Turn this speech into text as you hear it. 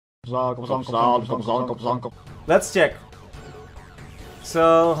Let's check.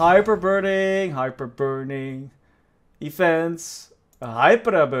 So, hyper burning, events,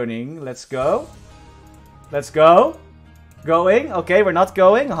 hyper burning. Let's go. Let's go. Going. Okay, we're not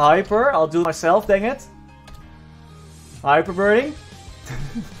going. Hyper. I'll do it myself, dang it. Hyper burning.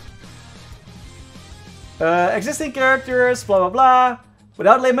 Existing characters, blah blah blah.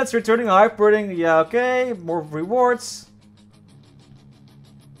 Without limits, returning hyper burning. Yeah, okay. More rewards.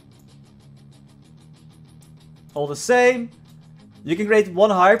 All the same. You can create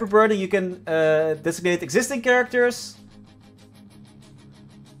one hyper burning. You can designate existing characters.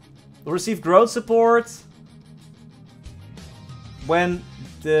 You'll receive growth support. When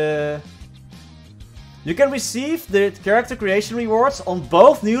the... You can receive the character creation rewards on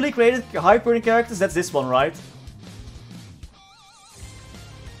both newly created hyper burning characters. That's this one, right?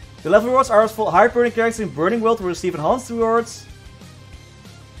 The level rewards are for hyper burning characters in Burning World will receive enhanced rewards.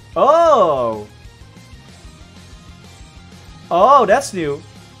 Oh! Oh, that's new.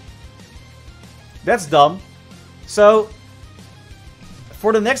 That's dumb. So,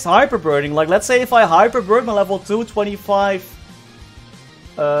 for the next hyper burning, like let's say if I hyper burn my level 225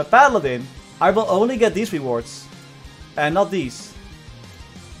 Paladin, I will only get these rewards. And not these.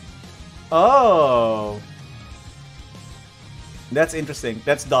 Oh. That's interesting.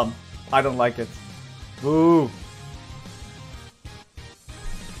 That's dumb. I don't like it. Boo.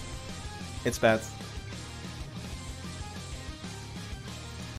 It's bad.